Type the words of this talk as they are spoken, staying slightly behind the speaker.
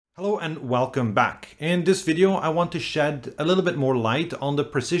Hello and welcome back. In this video, I want to shed a little bit more light on the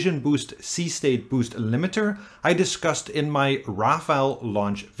Precision Boost C-State Boost limiter I discussed in my Rafael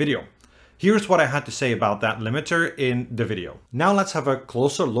launch video. Here's what I had to say about that limiter in the video. Now let's have a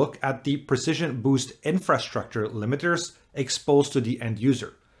closer look at the Precision Boost infrastructure limiters exposed to the end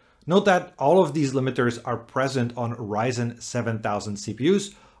user. Note that all of these limiters are present on Ryzen 7000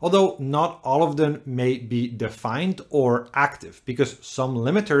 CPUs, although not all of them may be defined or active because some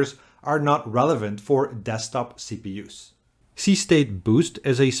limiters are not relevant for desktop CPUs. C-State Boost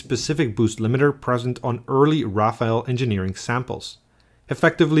is a specific boost limiter present on early Rafael engineering samples.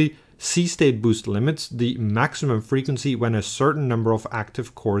 Effectively, C-State Boost limits the maximum frequency when a certain number of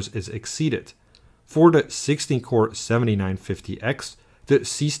active cores is exceeded. For the 16-core 7950X, the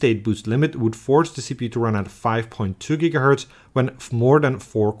C-State Boost limit would force the CPU to run at 5.2 GHz when more than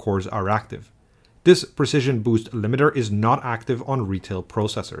 4 cores are active. This Precision Boost limiter is not active on retail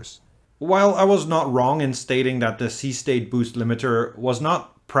processors. While I was not wrong in stating that the C-State Boost limiter was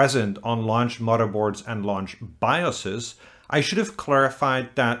not present on launch motherboards and launch BIOSes, I should have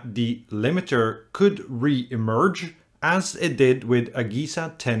clarified that the limiter could re-emerge as it did with AGESA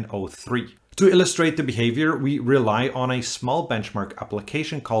 1003. To illustrate the behavior, we rely on a small benchmark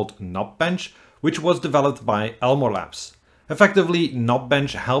application called Knobbench, which was developed by Elmo Labs. Effectively,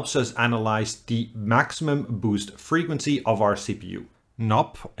 Knobbench helps us analyze the maximum boost frequency of our CPU.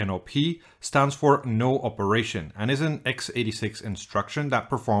 NOP stands for no operation and is an x86 instruction that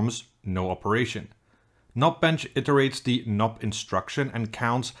performs no operation. Knobbench iterates the NOP instruction and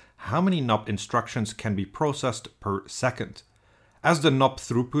counts how many NOP instructions can be processed per second. As the NOP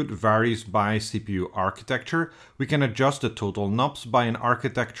throughput varies by CPU architecture, we can adjust the total NOPs by an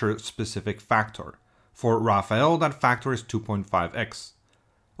architecture-specific factor. For Rafael, that factor is 2.5x.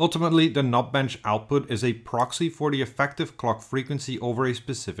 Ultimately, the Knobbench output is a proxy for the effective clock frequency over a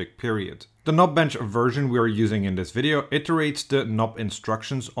specific period. The Knobbench version we are using in this video iterates the NOP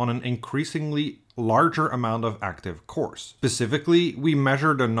instructions on an increasingly larger amount of active cores. Specifically, we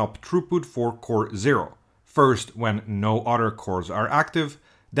measure the NOP throughput for core 0. First when no other cores are active,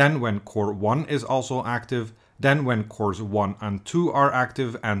 then when core 1 is also active, then when cores 1 and 2 are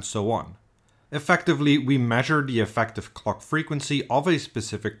active, and so on. Effectively, we measure the effective clock frequency of a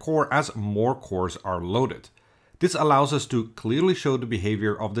specific core as more cores are loaded. This allows us to clearly show the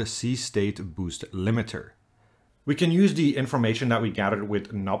behavior of the C-State Boost limiter. We can use the information that we gathered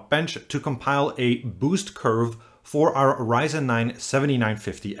with Knobbench to compile a boost curve for our Ryzen 9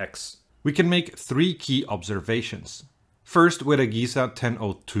 7950X. We can make 3 key observations. First, with AGESA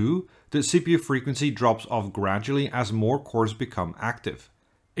 1002, the CPU frequency drops off gradually as more cores become active.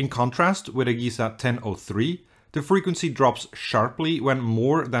 In contrast, with AGESA 1003, the frequency drops sharply when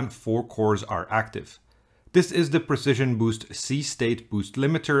more than 4 cores are active. This is the Precision Boost C-State Boost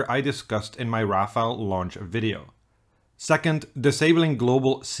limiter I discussed in my Rafael launch video. Second, disabling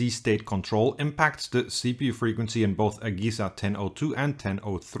global C-State control impacts the CPU frequency in both AGESA 1002 and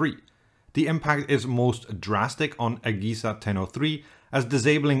 1003. The impact is most drastic on AGESA 1003 as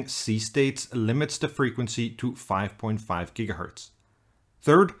disabling C-states limits the frequency to 5.5 GHz.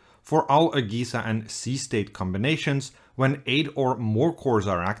 Third, for all AGESA and C-state combinations, when 8 or more cores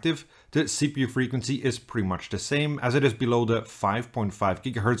are active, the CPU frequency is pretty much the same as it is below the 5.5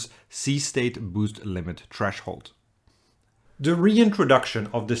 GHz C-state boost limit threshold. The reintroduction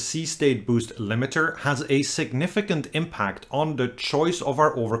of the C-State Boost limiter has a significant impact on the choice of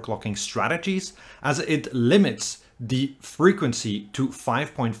our overclocking strategies as it limits the frequency to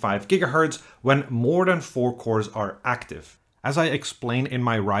 5.5 GHz when more than 4 cores are active. As I explain in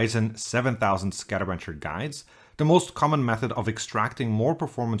my Ryzen 7000 SkatterBencher guides, the most common method of extracting more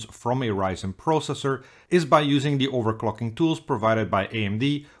performance from a Ryzen processor is by using the overclocking tools provided by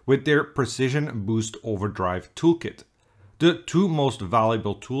AMD with their Precision Boost Overdrive toolkit. The 2 most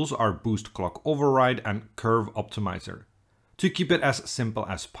valuable tools are Boost Clock Override and Curve Optimizer. To keep it as simple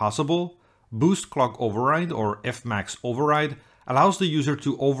as possible, Boost Clock Override or Fmax Override allows the user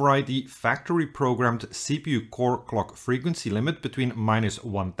to override the factory programmed CPU core clock frequency limit between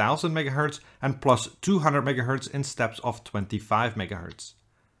 -1000 MHz and +200 MHz in steps of 25 MHz.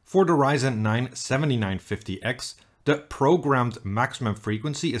 For the Ryzen 9 7950X, the programmed maximum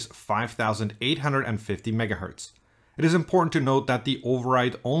frequency is 5850 MHz. It is important to note that the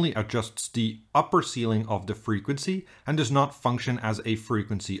override only adjusts the upper ceiling of the frequency and does not function as a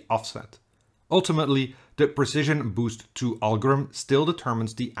frequency offset. Ultimately, the Precision Boost 2 algorithm still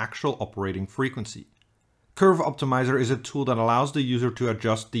determines the actual operating frequency. Curve Optimizer is a tool that allows the user to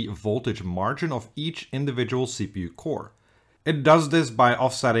adjust the voltage margin of each individual CPU core. It does this by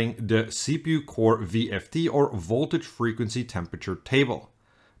offsetting the CPU core VFT or voltage frequency temperature table.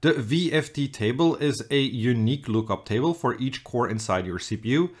 The VFT table is a unique lookup table for each core inside your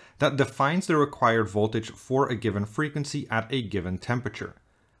CPU that defines the required voltage for a given frequency at a given temperature.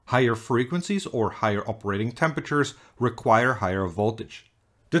 Higher frequencies or higher operating temperatures require higher voltage.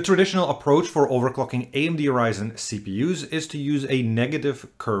 The traditional approach for overclocking AMD Ryzen CPUs is to use a negative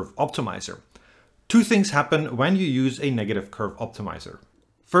curve optimizer. Two things happen when you use a negative curve optimizer.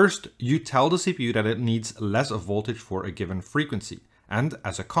 First, you tell the CPU that it needs less voltage for a given frequency, and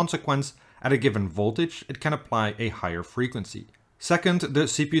as a consequence, at a given voltage, it can apply a higher frequency. Second, the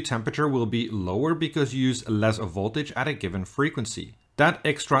CPU temperature will be lower because you use less voltage at a given frequency. That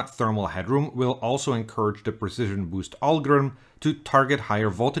extra thermal headroom will also encourage the precision boost algorithm to target higher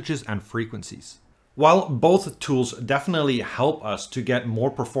voltages and frequencies. While both tools definitely help us to get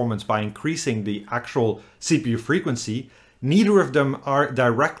more performance by increasing the actual CPU frequency, neither of them are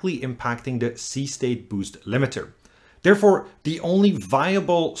directly impacting the C-state boost limiter. Therefore, the only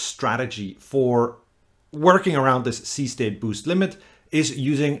viable strategy for working around this C-state boost limit is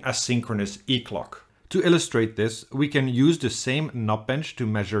using asynchronous ECLK. To illustrate this, we can use the same Knobbench to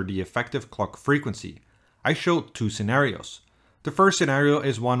measure the effective clock frequency. I show two scenarios. The first scenario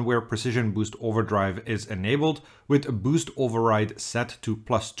is one where precision boost overdrive is enabled with boost override set to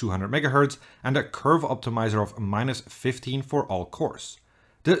plus 200 MHz and a curve optimizer of -15 for all cores.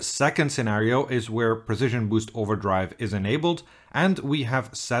 The second scenario is where precision boost overdrive is enabled and we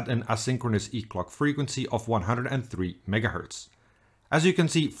have set an asynchronous ECLK frequency of 103 MHz. As you can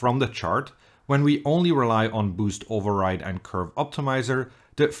see from the chart, when we only rely on boost override and curve optimizer,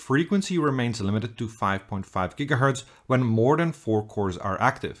 the frequency remains limited to 5.5 GHz when more than 4 cores are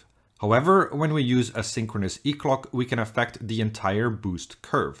active. However, when we use asynchronous ECLK, we can affect the entire boost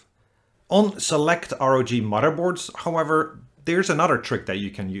curve. On select ROG motherboards, however, there's another trick that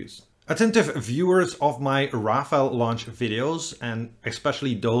you can use. Attentive viewers of my Rafael launch videos, and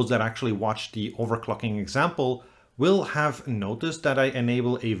especially those that actually watch the overclocking example, will have noticed that I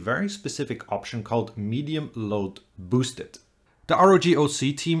enable a very specific option called Medium Load Boostit. The ROG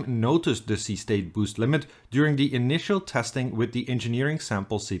OC team noticed the C-state boost limit during the initial testing with the engineering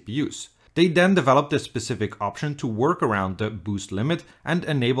sample CPUs. They then developed a specific option to work around the boost limit and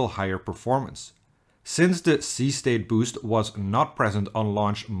enable higher performance. Since the C-state boost was not present on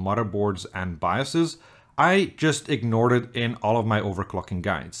launch motherboards and BIOSes, I just ignored it in all of my overclocking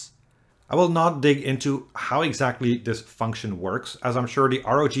guides. I will not dig into how exactly this function works, as I'm sure the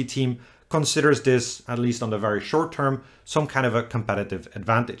ROG team considers this, at least on the very short term, some kind of a competitive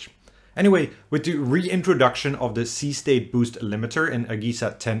advantage. Anyway, with the reintroduction of the C-state boost limiter in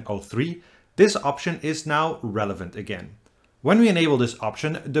AGESA 10.03, this option is now relevant again. When we enable this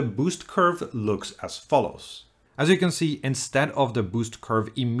option, the boost curve looks as follows. As you can see, instead of the boost curve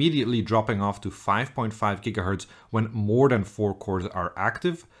immediately dropping off to 5.5 GHz when more than 4 cores are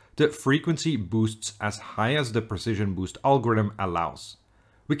active, the frequency boosts as high as the precision boost algorithm allows.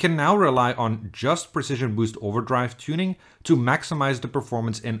 We can now rely on just precision boost overdrive tuning to maximize the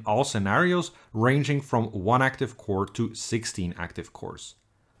performance in all scenarios, ranging from 1 active core to 16 active cores.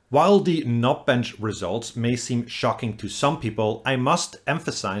 While the Knobbench results may seem shocking to some people, I must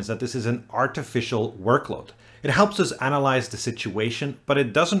emphasize that this is an artificial workload. It helps us analyze the situation, but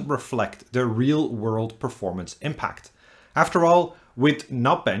it doesn't reflect the real-world performance impact. After all, with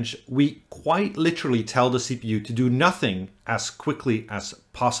Knobbench, we quite literally tell the CPU to do nothing as quickly as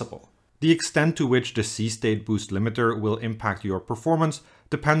possible. The extent to which the C-state boost limiter will impact your performance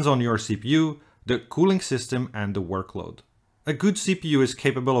depends on your CPU, the cooling system, and the workload. A good CPU is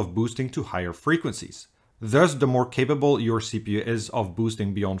capable of boosting to higher frequencies. Thus, the more capable your CPU is of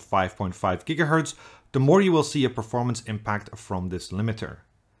boosting beyond 5.5 GHz, the more you will see a performance impact from this limiter.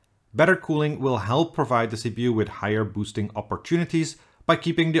 Better cooling will help provide the CPU with higher boosting opportunities by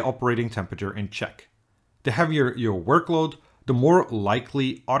keeping the operating temperature in check. The heavier your workload, the more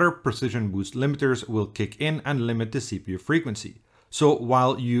likely other precision boost limiters will kick in and limit the CPU frequency. So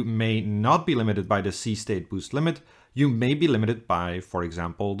while you may not be limited by the C-state boost limit, you may be limited by, for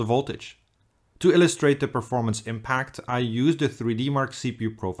example, the voltage. To illustrate the performance impact, I used the 3DMark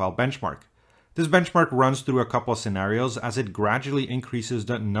CPU profile benchmark. This benchmark runs through a couple of scenarios as it gradually increases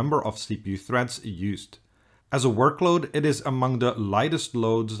the number of CPU threads used. As a workload, it is among the lightest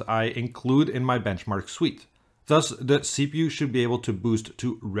loads I include in my benchmark suite. Thus, the CPU should be able to boost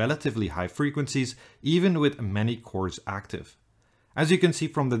to relatively high frequencies even with many cores active. As you can see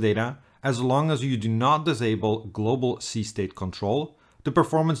from the data, as long as you do not disable global C-state control, the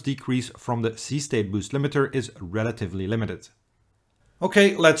performance decrease from the C-state boost limiter is relatively limited.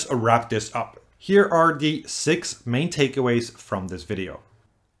 Okay, let's wrap this up. Here are the 6 main takeaways from this video.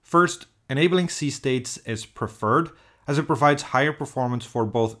 First, enabling C-states is preferred as it provides higher performance for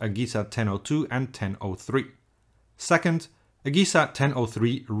both AGESA 1002 and 1003. Second, AGESA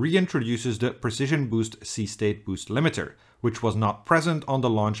 1003 reintroduces the Precision Boost C-State Boost Limiter, which was not present on the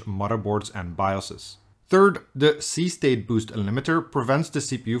launch motherboards and BIOSes. Third, the C-State Boost Limiter prevents the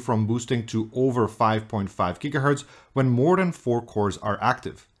CPU from boosting to over 5.5 GHz when more than 4 cores are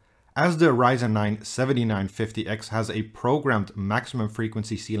active. As the Ryzen 9 7950X has a programmed maximum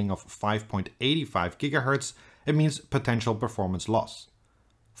frequency ceiling of 5.85 GHz, it means potential performance loss.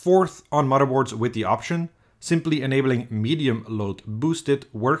 Fourth, on motherboards with the option, simply enabling Medium Load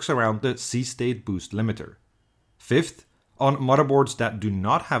Boostit works around the C-State Boost Limiter. Fifth, on motherboards that do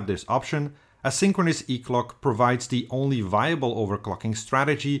not have this option, asynchronous ECLK provides the only viable overclocking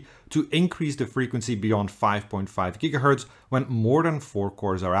strategy to increase the frequency beyond 5.5 GHz when more than 4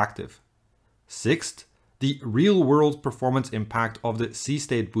 cores are active. Sixth, the real-world performance impact of the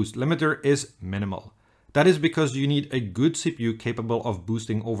C-State Boost Limiter is minimal. That is because you need a good CPU capable of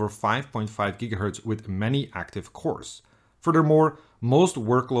boosting over 5.5 GHz with many active cores. Furthermore, most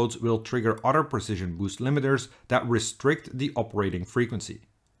workloads will trigger other precision boost limiters that restrict the operating frequency.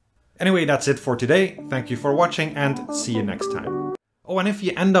 Anyway, that's it for today. Thank you for watching and see you next time. Oh, and if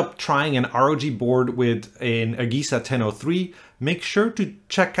you end up trying an ROG board with an AGESA 1003, make sure to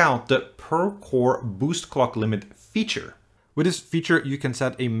check out the per core boost clock limit feature. With this feature, you can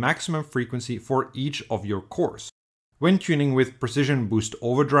set a maximum frequency for each of your cores. When tuning with Precision Boost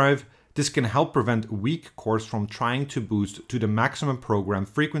Overdrive, this can help prevent weak cores from trying to boost to the maximum program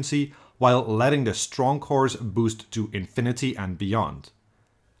frequency while letting the strong cores boost to infinity and beyond.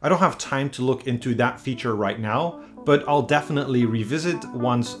 I don't have time to look into that feature right now, but I'll definitely revisit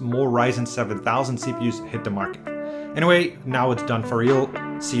once more Ryzen 7000 CPUs hit the market. Anyway, now it's done for real.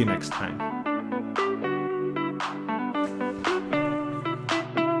 See you next time.